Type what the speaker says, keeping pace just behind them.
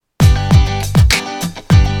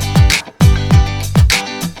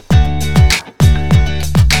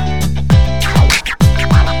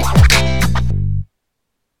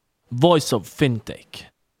Voice of Fintech.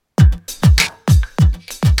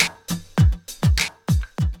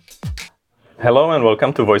 Hello and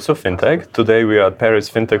welcome to Voice of Fintech. Today we are at Paris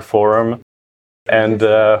Fintech Forum and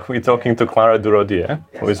we're talking to Clara Durodier,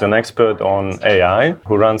 who is an expert on AI,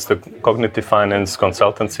 who runs the Cognitive Finance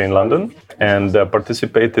Consultancy in London and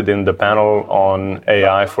participated in the panel on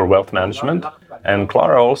AI for wealth management. And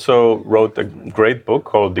Clara also wrote a great book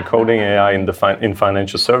called Decoding AI in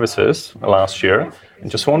Financial Services last year. I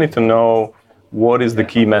just wanted to know, what is the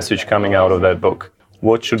key message coming out of that book?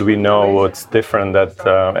 What should we know? What's different that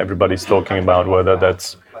everybody's talking about, whether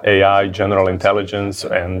that's AI, general intelligence,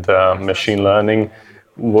 and machine learning?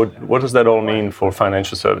 What does that all mean for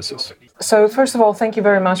financial services? So first of all, thank you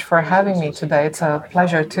very much for having me today. It's a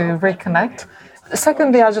pleasure to reconnect.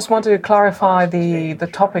 Secondly, I just want to clarify the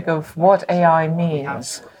topic of what AI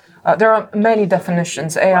means. There are many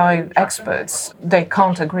definitions. AI experts, they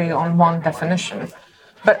can't agree on one definition.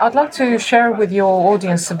 But I'd like to share with your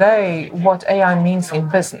audience today what AI means in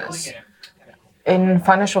business. In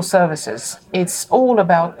financial services, it's all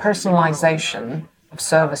about personalization of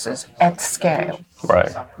services at scale.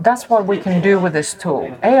 Right. That's what we can do with this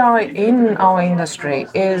tool. AI in our industry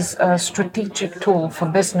is a strategic tool for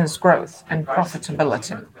business growth and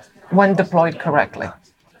profitability when deployed correctly.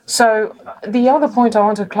 So the other point I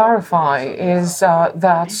want to clarify is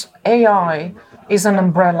that AI is an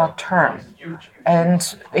umbrella term.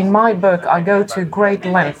 And in my book, I go to great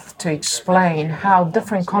length to explain how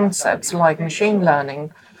different concepts like machine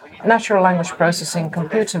learning, natural language processing,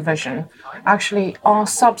 computer vision, actually are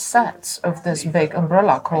subsets of this big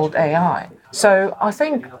umbrella called AI. So I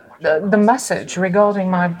think the message regarding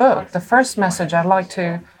my book, the first message I'd like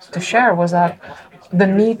to share was that the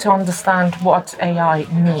need to understand what AI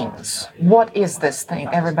means. What is this thing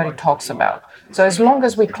everybody talks about? So as long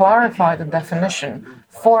as we clarify the definition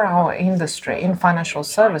for our industry in financial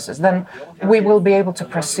services, then we will be able to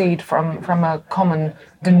proceed from a common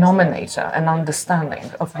denominator and understanding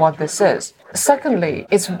of what this is. Secondly,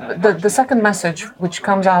 it's the second message which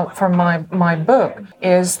comes out from my book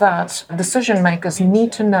is that decision makers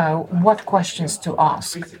need to know what questions to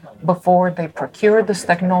ask before they procure this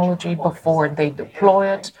technology, before they deploy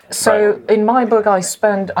it. So in my book,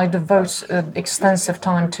 I devote extensive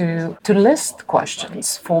time to list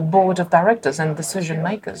questions for board of directors and decision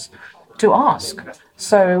makers to ask.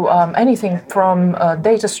 So anything from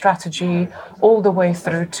data strategy all the way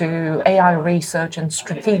through to AI research and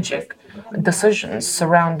strategic decisions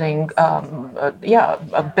surrounding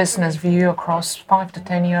a business view across 5 to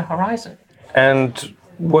 10 year horizon. And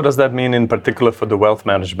what does that mean in particular for the wealth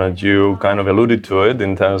management? You kind of alluded to it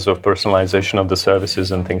in terms of personalization of the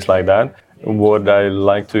services and things like that. What I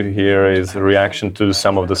like to hear is a reaction to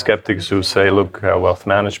some of the skeptics who say, look, wealth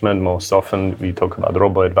management, most often we talk about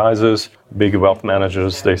robo-advisors, big wealth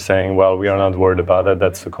managers, they're saying, well, we are not worried about it,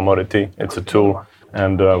 that's a commodity, it's a tool.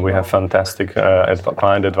 And we have fantastic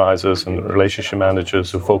client advisors and relationship managers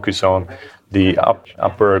who focus on the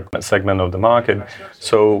upper segment of the market.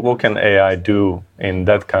 So what can AI do in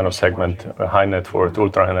that kind of segment, high net worth,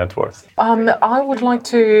 ultra high net worth? I would like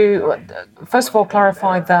to, first of all,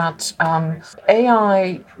 clarify that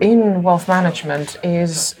AI in wealth management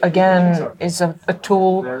is a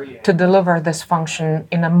tool to deliver this function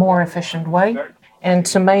in a more efficient way and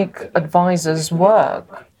to make advisors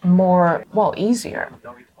work easier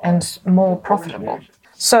and more profitable.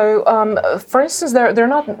 So, for instance, there are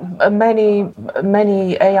not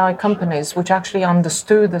many AI companies which actually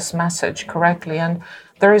understood this message correctly. And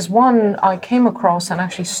there is one I came across and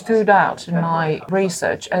actually stood out in my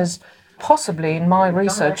research as possibly, in my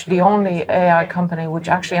research, the only AI company which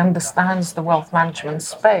actually understands the wealth management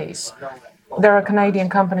space. They're a Canadian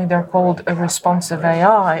company, they're called Responsive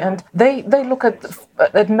AI, and they look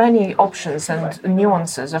at many options and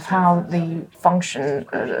nuances of how the function,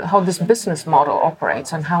 how this business model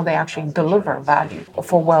operates and how they actually deliver value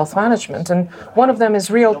for wealth management. And one of them is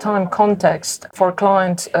real-time context for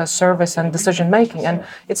client service and decision-making. And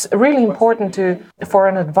it's really important for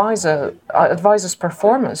an advisor's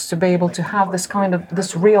performance to be able to have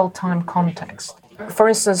this real-time context. For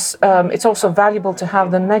instance, it's also valuable to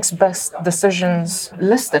have the next best decisions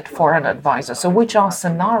listed for an advisor. So which are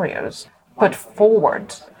scenarios put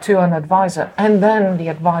forward to an advisor, and then the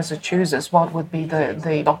advisor chooses what would be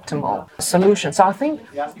the optimal solution. So I think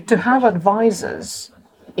to have advisors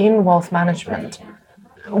in wealth management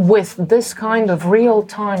with this kind of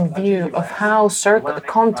real-time view of how the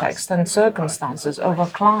context and circumstances of a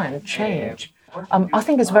client change, I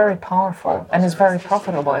think it's very powerful and is very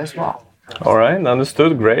profitable as well. All right,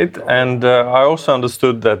 understood, great. And I also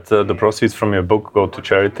understood that the proceeds from your book go to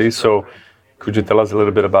charity. So Could you tell us a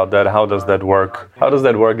little bit about that? How does that work? How does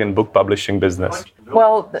that work in book publishing business?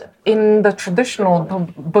 Well, in the traditional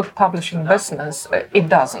book publishing business, it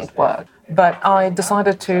doesn't work. But I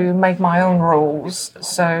decided to make my own rules.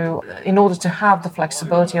 So in order to have the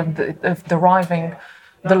flexibility of deriving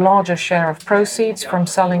the larger share of proceeds from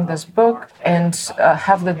selling this book and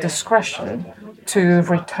have the discretion to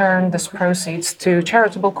return this proceeds to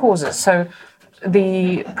charitable causes. So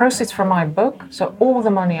the proceeds from my book, so all the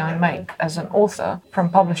money I make as an author from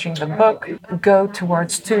publishing the book, go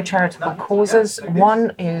towards two charitable causes.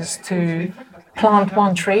 One is to plant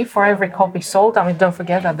one tree for every copy sold. I mean, don't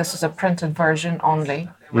forget that this is a printed version only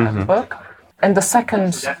book. And the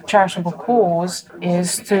second charitable cause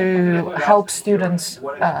is to help students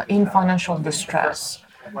in financial distress.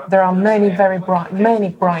 There are many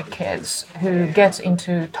bright kids who get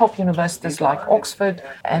into top universities like Oxford,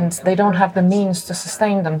 and they don't have the means to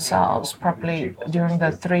sustain themselves properly during the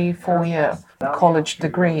 3-4 year college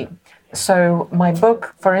degree. So my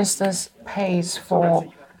book, for instance, pays for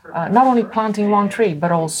not only planting one tree,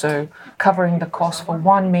 but also covering the cost for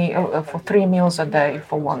for 3 meals a day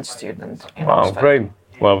for one student in Oxford. Wow, great.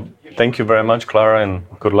 Well, thank you very much, Clara, and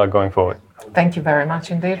good luck going forward. Thank you very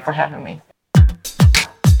much indeed for having me.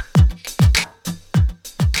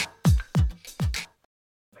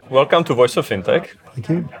 Welcome to Voice of FinTech. Thank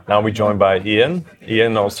you. Now we're joined by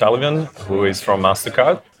Ian O'Sullivan, who is from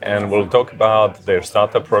MasterCard, and we'll talk about their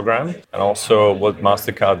startup program and also what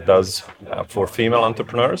MasterCard does for female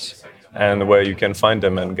entrepreneurs and where you can find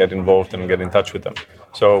them and get involved and get in touch with them.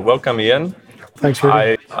 So welcome, Ian. Thanks,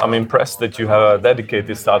 Rudy. I'm impressed that you have a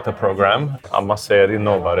dedicated startup program. I must say I didn't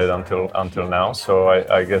know about it until now, so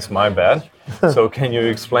I guess my bad. So can you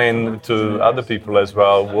explain to other people as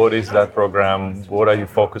well, what is that program? What are you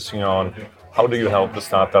focusing on? How do you help the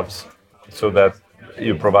startups so that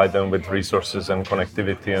you provide them with resources and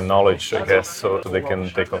connectivity and knowledge, I guess, so they can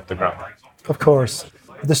take off the ground? Of course.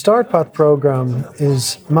 The StartPath program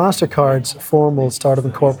is MasterCard's formal startup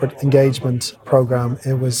and corporate engagement program.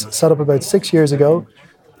 It was set up about 6 years ago,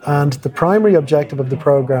 and the primary objective of the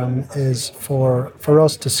program is for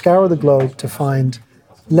us to scour the globe to find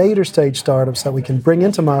later stage startups that we can bring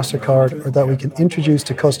into MasterCard or that we can introduce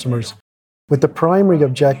to customers with the primary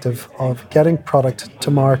objective of getting product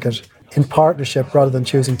to market in partnership rather than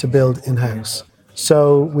choosing to build in-house.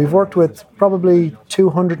 So we've worked with probably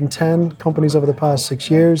 210 companies over the past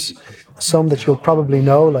 6 years, some that you'll probably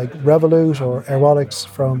know like Revolut or Airwallex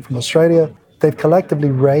from Australia. They've collectively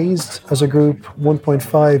raised as a group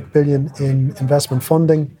 1.5 billion in investment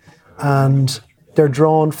funding, and they're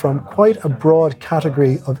drawn from quite a broad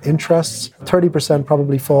category of interests. 30%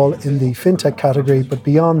 probably fall in the fintech category, but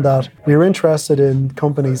beyond that, we're interested in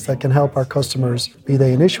companies that can help our customers, be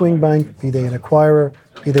they an issuing bank, be they an acquirer,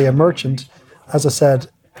 be they a merchant, as I said,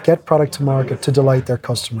 get product to market to delight their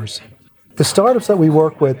customers. The startups that we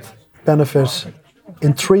work with benefit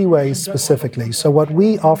in 3 ways specifically. So what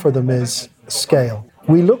we offer them is scale.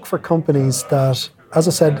 We look for companies that, as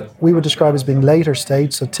I said, we would describe as being later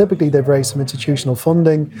stage. So typically they've raised some institutional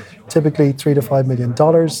funding, typically $3 to $5 million.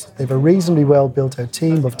 They have a reasonably well built out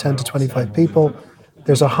team of 10 to 25 people.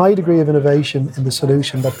 There's a high degree of innovation in the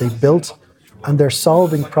solution that they've built, and they're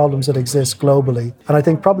solving problems that exist globally. And I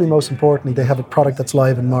think probably most importantly, they have a product that's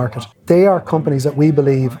live in market. They are companies that we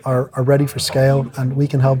believe are ready for scale, and we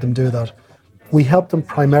can help them do that. We help them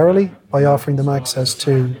primarily by offering them access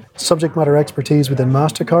to subject matter expertise within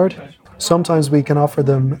MasterCard. Sometimes we can offer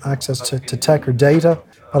them access to tech or data,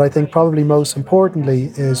 but I think probably most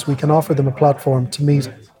importantly is we can offer them a platform to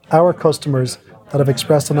meet our customers that have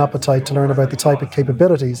expressed an appetite to learn about the type of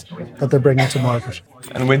capabilities that they're bringing to market.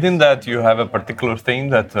 And within that, you have a particular theme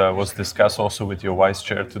that was discussed also with your vice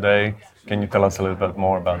chair today. Can you tell us a little bit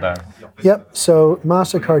more about that? Yep. So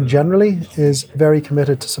MasterCard generally is very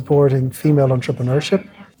committed to supporting female entrepreneurship.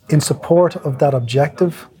 In support of that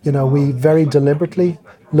objective, we very deliberately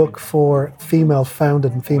look for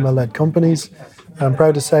female-founded and female-led companies. I'm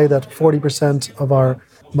proud to say that 40% of our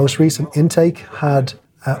most recent intake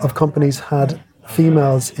of companies had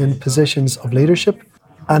females in positions of leadership.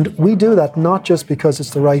 And we do that not just because it's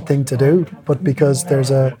the right thing to do, but because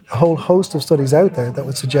there's a whole host of studies out there that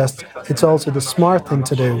would suggest it's also the smart thing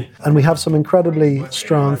to do. And we have some incredibly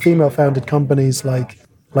strong female-founded companies like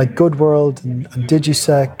Goodworld and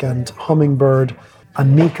DigiSec and Hummingbird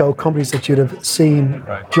and Nico, companies that you'd have seen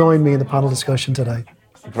join me in the panel discussion today.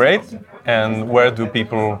 Great. And where do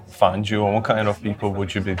people find you? What kind of people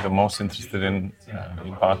would you be the most interested in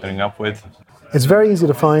partnering up with? It's very easy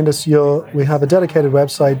to find us. We have a dedicated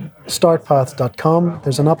website, startpath.com.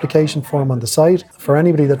 There's an application form on the site for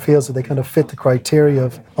anybody that feels that they kind of fit the criteria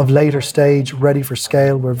of later stage, ready for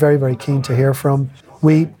scale. We're very, very keen to hear from.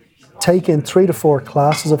 We take in 3 to 4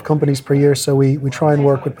 classes of companies per year, so we try and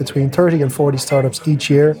work with between 30 and 40 startups each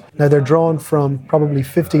year. Now, they're drawn from probably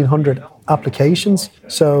 1,500 applications,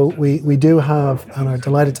 so we do have, and are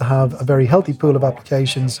delighted to have, a very healthy pool of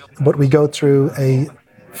applications, but we go through a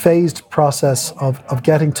phased process of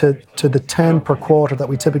getting to the 10 per quarter that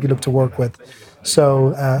we typically look to work with.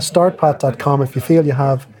 So startpath.com, if you feel you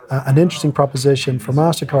have an interesting proposition for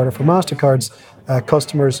MasterCard or for MasterCard's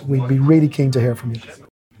customers, we'd be really keen to hear from you.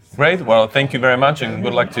 Great. Well, thank you very much and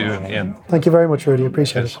good luck to you, Ian. Thank you very much, Rudy.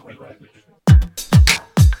 Appreciate it.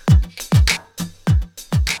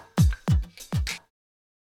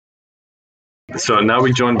 So now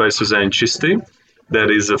we're joined by Suzanne Chisti, that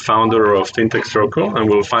is a founder of FinTech Circle, and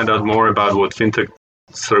we'll find out more about what FinTech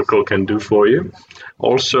Circle can do for you.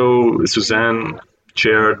 Also, Suzanne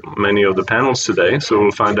chaired many of the panels today, so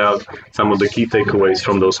we'll find out some of the key takeaways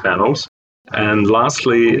from those panels. And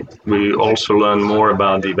lastly, we also learn more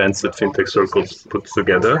about the events that FinTech Circle puts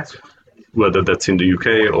together, whether that's in the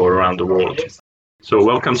UK or around the world. So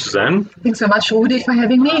welcome, Suzanne. Thanks so much, Rudy, for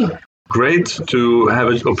having me. Great to have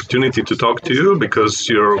an opportunity to talk to you because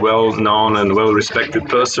you're a well-known and well-respected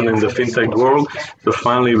person in the FinTech world. So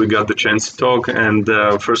finally, we got the chance to talk. And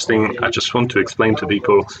first thing, I just want to explain to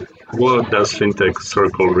people, what does FinTech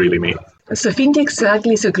Circle really mean? So FinTech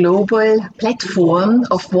Circle is a global platform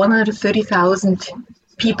of 130,000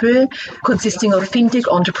 people consisting of FinTech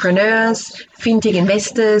entrepreneurs, FinTech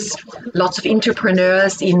investors, lots of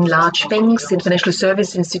entrepreneurs in large banks, in financial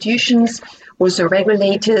service institutions, also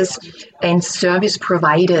regulators and service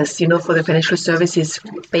providers, for the financial services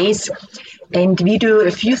space. And we do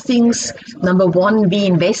a few things. Number one, we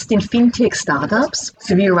invest in FinTech startups.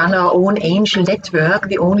 So we run our own angel network,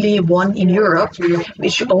 the only one in Europe,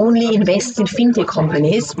 which only invests in FinTech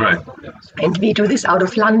companies. Right. And we do this out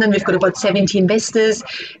of London. We've got about 70 investors.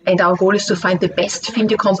 And our goal is to find the best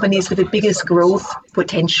FinTech companies with the biggest growth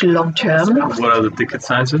potential long term. What are the ticket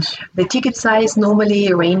sizes? The ticket size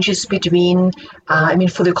normally ranges between,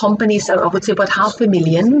 for the companies, I would say about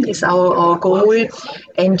 $500,000 is our goal.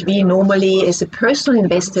 And we normally, as a personal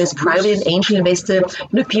investor, as private and angel investor,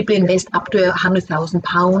 people invest up to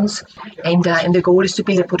 £100,000. And the goal is to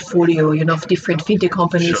build a portfolio, of different FinTech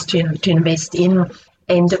companies to invest in.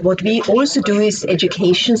 And what we also do is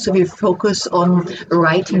education. So we focus on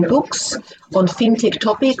writing books on FinTech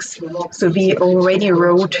topics. So we already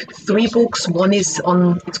wrote 3 books. One is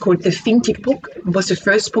it's called the FinTech book. It was the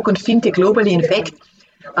first book on FinTech globally, in fact,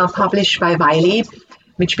 published by Wiley,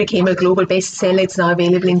 which became a global bestseller. It's now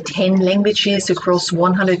available in 10 languages across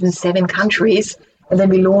 107 countries. And then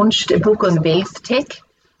we launched a book on wealth tech,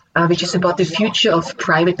 which is about the future of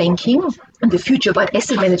private banking and the future about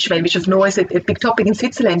asset management, which I know is a big topic in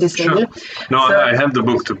Switzerland as well. No, I have the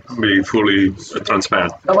book to be fully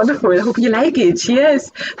transparent. Oh, wonderful. I hope you like it.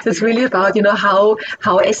 Yes. So it's really about,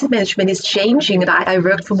 how asset management is changing. And I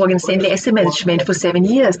worked for Morgan Stanley Asset Management for 7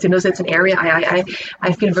 years. So it's an area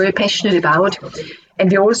I feel very passionate about. And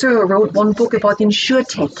we also wrote one book about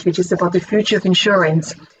InsurTech, which is about the future of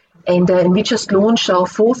insurance. And we just launched our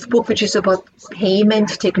 4th book, which is about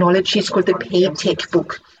payment technology. It's called the PayTech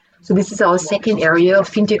book. So this is our second area of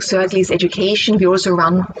FinTech Circle is education. We also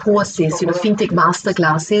run courses, FinTech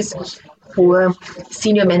masterclasses for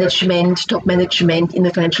senior management, top management in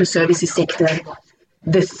the financial services sector.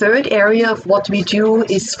 The third area of what we do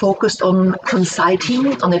is focused on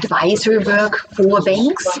consulting, on advisory work for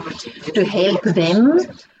banks to help them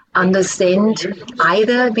understand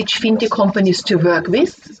either which FinTech companies to work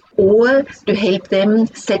with or to help them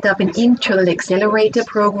set up an internal accelerator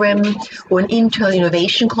program or an internal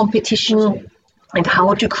innovation competition, and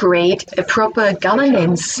how to create a proper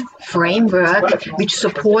governance framework which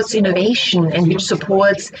supports innovation and which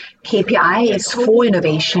supports KPIs for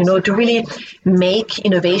innovation, to really make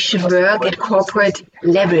innovation work at corporate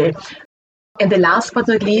level. And the last but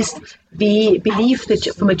not least, we believe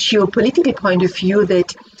that from a geopolitical point of view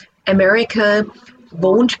that America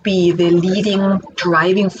won't be the leading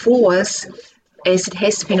driving force as it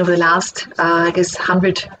has been over the last,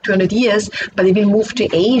 100, 200 years, but it will move to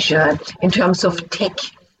Asia in terms of tech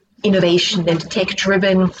innovation and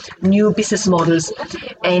tech-driven new business models.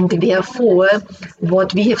 And therefore,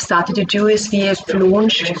 what we have started to do is we have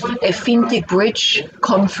launched a FinTech Bridge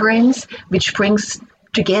conference, which brings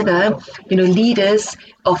together, leaders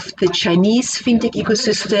of the Chinese fintech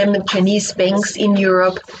ecosystem, Chinese banks in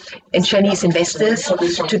Europe, and Chinese investors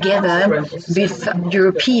together with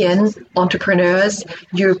European entrepreneurs,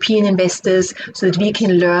 European investors, so that we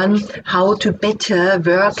can learn how to better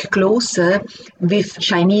work closer with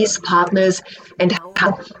Chinese partners and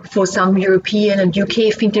how for some European and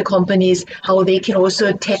UK fintech companies, how they can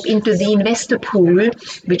also tap into the investor pool,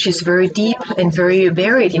 which is very deep and very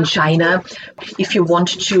varied in China, if you want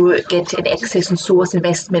to get an access and source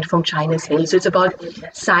investment from China as well. So it's about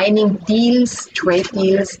signing deals, trade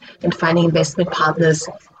deals, and finding investment partners.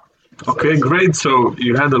 Okay, great. So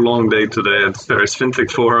you had a long day today at Paris FinTech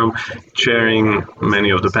Forum, chairing many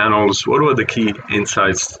of the panels. What were the key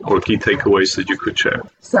insights or key takeaways that you could share?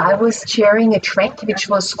 So I was chairing a track which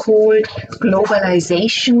was called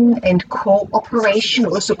Globalization and Cooperation,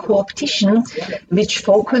 also Co-opetition, which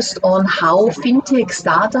focused on how fintech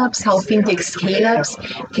startups, how fintech scale-ups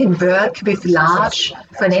can work with large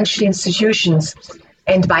financial institutions.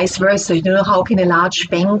 And vice versa, how can a large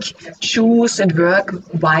bank choose and work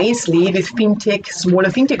wisely with smaller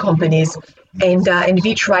fintech companies? And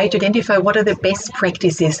we try to identify what are the best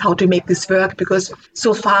practices, how to make this work, because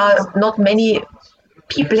so far not many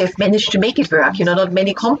people have managed to make it work. Not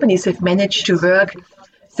many companies have managed to work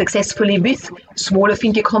successfully with smaller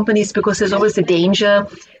fintech companies, because there's always the danger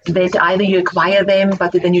that either you acquire them,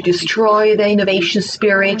 but then you destroy their innovation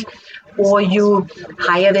spirit, or you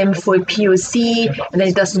hire them for a POC and then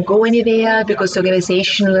it doesn't go anywhere because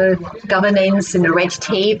organizational governance and the red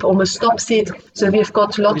tape almost stops it. So we've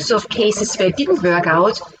got lots of cases where it didn't work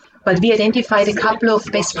out, but we identified a couple of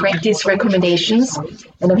best practice recommendations,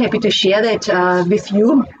 and I'm happy to share that with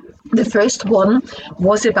you. The first one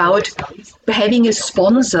was about having a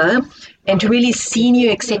sponsor and really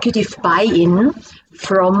senior executive buy-in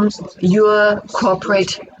from your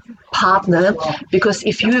corporate partner, because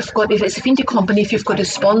if as a fintech company, if you've got a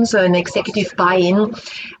sponsor and executive buy-in,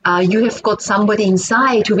 you have got somebody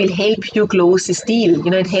inside who will help you close this deal,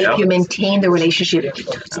 and help you maintain the relationship.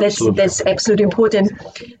 So that's absolutely important.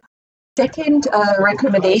 Second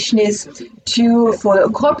recommendation is for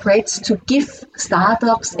corporates to give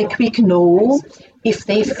startups a quick no if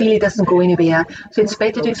they feel it doesn't go anywhere. So it's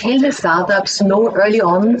better to tell the startups no early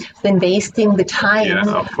on than wasting the time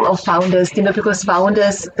of founders, because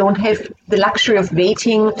founders don't have the luxury of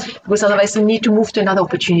waiting, because otherwise they need to move to another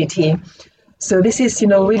opportunity. So this is,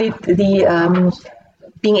 really the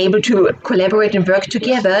being able to collaborate and work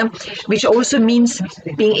together, which also means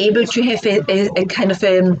being able to have a kind of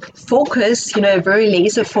a focus, a very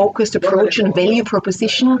laser-focused approach and value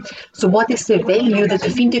proposition. So what is the value that the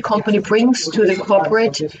fintech company brings to the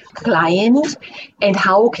corporate client, and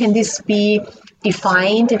how can this be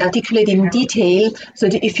defined and articulated in detail, so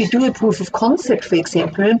that if you do a proof of concept, for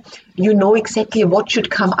example, you know exactly what should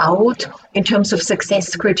come out in terms of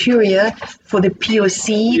success criteria for the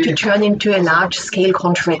POC to turn into a large-scale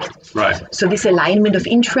contract. Right. So this alignment of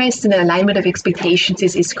interest and alignment of expectations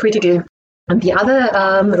is critical. And the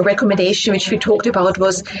other recommendation which we talked about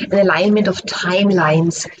was an alignment of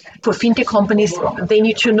timelines. For fintech companies, they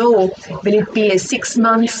need to know, will it be a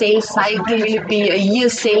 6-month sales cycle? Will it be a year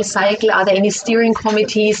sales cycle? Are there any steering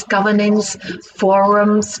committees, governance,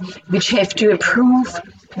 forums, which have to approve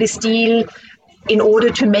this deal in order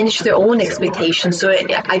to manage their own expectations? So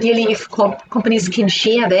ideally, if companies can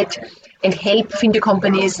share that and help fintech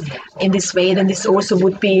companies in this way, then this also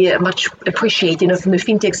would be much appreciated from the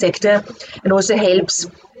fintech sector, and also helps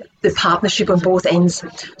the partnership on both ends.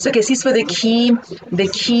 So I guess these were the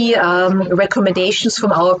key recommendations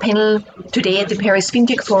from our panel today at the Paris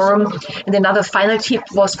FinTech Forum. And another final tip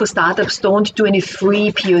was for startups: don't do any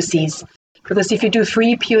free POCs. Because if you do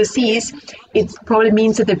free POCs, it probably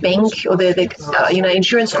means that the bank or the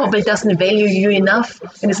insurance company doesn't value you enough,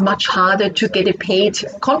 and it's much harder to get a paid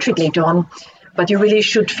contract later on. But you really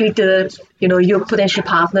should filter, your potential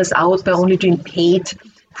partners out by only doing paid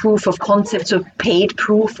proof of concepts, or paid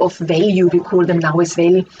proof of value, we call them now as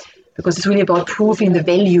well, because it's really about proving the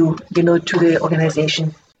value, to the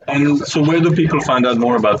organization. And so where do people find out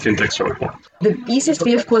more about FinTech Circle? The easiest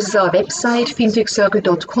way, of course, is our website,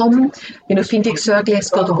 fintechcircle.com. FinTech Circle has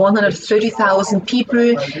got 130,000 people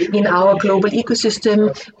in our global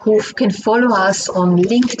ecosystem who can follow us on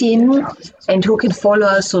LinkedIn and who can follow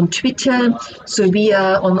us on Twitter. So we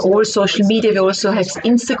are on all social media. We also have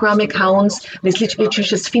Instagram accounts. It's literally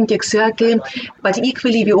just FinTech Circle. But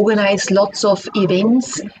equally, we organize lots of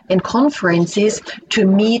events and conferences to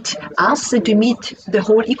meet us and to meet the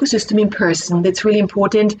whole ecosystem in person. That's really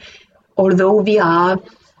important. Although we are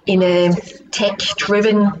in a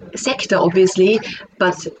tech-driven sector, obviously,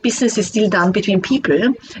 but business is still done between people,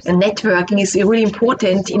 and networking is really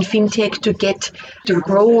important in fintech to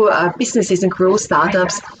grow businesses and grow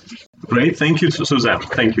startups. Great, thank you, Suzanne.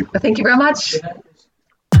 Thank you. Thank you very much.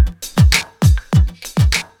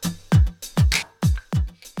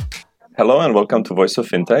 Hello and welcome to Voice of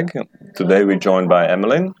Fintech. Today we're joined by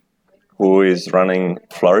Emmeline, who is running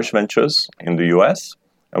Flourish Ventures in the US.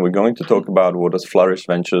 And we're going to talk about what does Flourish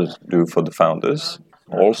Ventures do for the founders.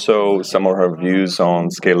 Also, some of her views on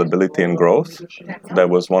scalability and growth. That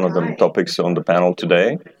was one of the topics on the panel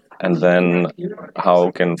today. And then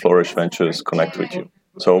how can Flourish Ventures connect with you?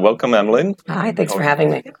 So welcome, Emmeline. Hi, thanks for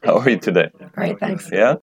having me. How are you today? Great, thanks.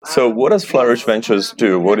 Yeah. So what does Flourish Ventures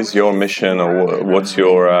do? What is your mission or what's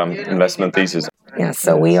your investment thesis? Yeah,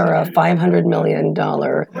 so we are a $500 million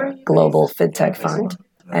global fintech fund,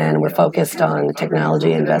 and we're focused on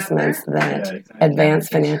technology investments that advance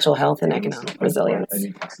financial health and economic resilience.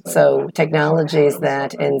 So technologies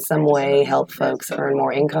that in some way help folks earn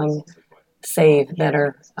more income, save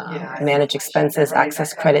better, manage expenses,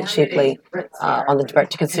 access credit cheaply on the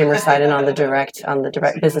direct-to-consumer side and on the direct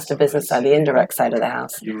business-to-business side, the indirect side of the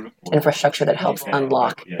house. Infrastructure that helps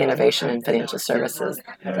unlock innovation in financial services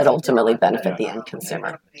that ultimately benefit the end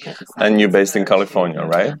consumer. And you're based in California,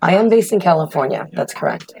 right? I am based in California. That's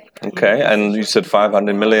correct. Okay, and you said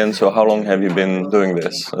 500 million. So how long have you been doing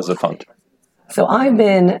this as a fund? So I've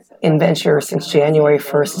been in venture since January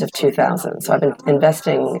 1st of 2000. So I've been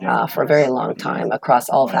investing for a very long time across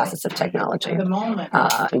all facets of technology.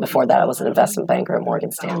 And before that, I was an investment banker at Morgan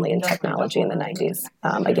Stanley in technology in the 90s,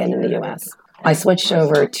 again in the US. I switched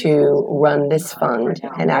over to run this fund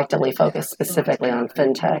and actively focus specifically on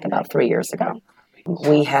fintech about 3 years ago.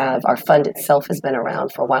 Our fund itself has been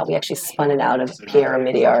around for a while. We actually spun it out of Pierre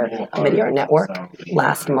Omidyar Network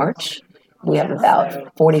last March. We have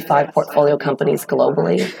about 45 portfolio companies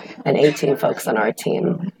globally and 18 folks on our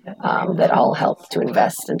team that all help to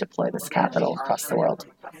invest and deploy this capital across the world.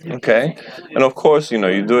 Okay. And of course,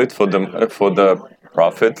 you do it for the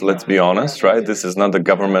profit, let's be honest, right? This is not a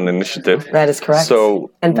government initiative. That is correct. So,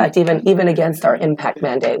 in fact, even against our impact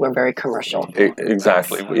mandate, we're very commercial.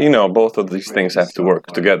 Exactly. Both of these things have to work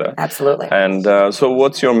together. Absolutely. And so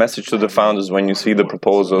what's your message to the founders when you see the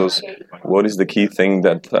proposals? What is the key thing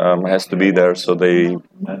that has to be there so they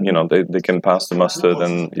can pass the mustard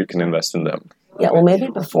and you can invest in them? Yeah, well, maybe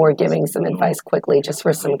before giving some advice quickly, just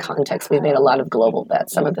for some context, we've made a lot of global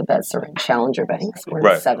bets. Some of the bets are in challenger banks. We're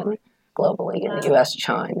in 7 globally in the U.S.,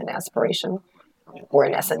 Chime, and Aspiration. We're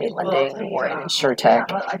in SME lending, we're in InsurTech,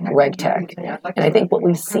 RegTech. And I think what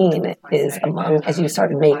we've seen is as you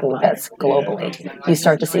start making bets globally, you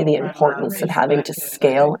start to see the importance of having to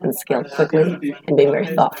scale and scale quickly and being very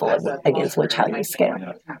thoughtful against how you scale.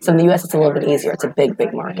 So in the US, it's a little bit easier. It's a big,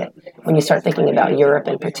 big market. When you start thinking about Europe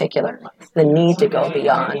in particular, the need to go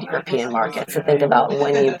beyond European markets and think about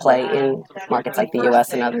when you play in markets like the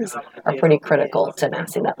US and others are pretty critical to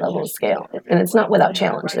amassing that level of scale. And it's not without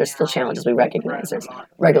challenge. There's still challenges we recognize. There's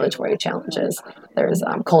regulatory challenges, there's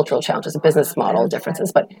cultural challenges, business model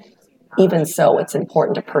differences, but even so, it's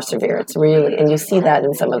important to persevere. It's really, and you see that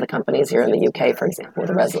in some of the companies here in the UK, for example, with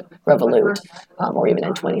Revolut, or even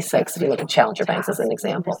N26, if you look at challenger banks as an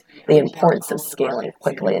example, the importance of scaling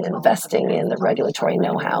quickly and investing in the regulatory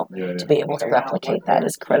know-how to be able to replicate that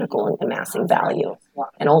is critical in amassing value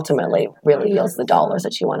and ultimately really yields the dollars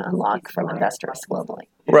that you want to unlock from investors globally.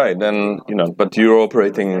 Right, and but you're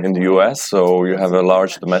operating in the US, so you have a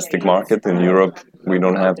large domestic market. In Europe, we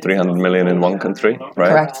don't have 300 million in one country, right?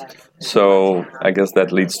 Correct. So I guess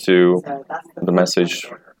that leads to the message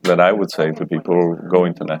that I would say to people: go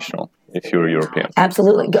international if you're European.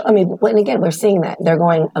 Absolutely. And again, we're seeing that. They're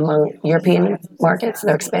going among European markets,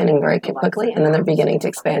 they're expanding very quickly, and then they're beginning to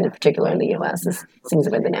expand, in particular in the US. This seems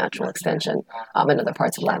to be the natural extension in other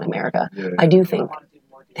parts of Latin America. I do think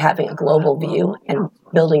having a global view and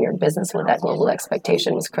building your business with that global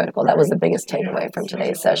expectation was critical. That was the biggest takeaway from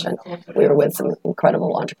today's session. We were with some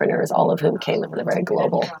incredible entrepreneurs, all of whom came in with a very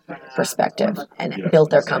global perspective and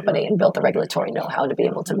built their company and built the regulatory know-how to be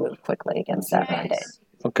able to move quickly against that mandate.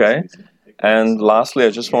 Okay. And lastly, I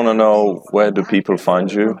just want to know, where do people find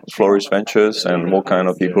you, Flourish Ventures, and what kind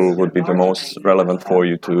of people would be the most relevant for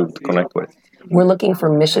you to connect with? We're looking for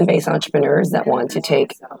mission-based entrepreneurs that want to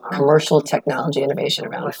take commercial technology innovation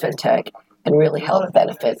around fintech and really help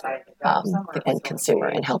benefit the end consumer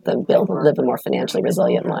and help them live a more financially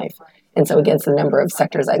resilient life. And so against the number of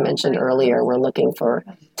sectors I mentioned earlier, we're looking for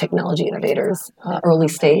technology innovators. Early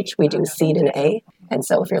stage, we do seed and A. And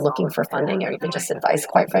so if you're looking for funding or even just advice,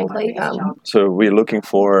 quite frankly. So we're looking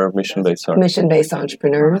for mission-based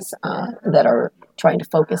entrepreneurs that are trying to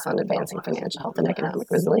focus on advancing financial health and economic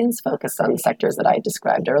resilience, focus on the sectors that I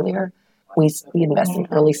described earlier. We invest in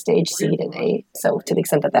early stage seed and A. So to the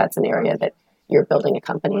extent that that's an area that you're building a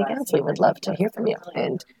company against, we would love to hear from you.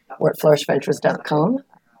 And we're at flourishventures.com.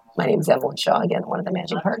 My name is Evelyn Shaw, again, one of the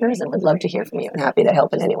managing partners, and would love to hear from you and happy to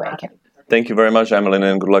help in any way I can. Thank you very much, Emmeline,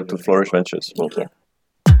 and good luck to Flourish Ventures. Thank you.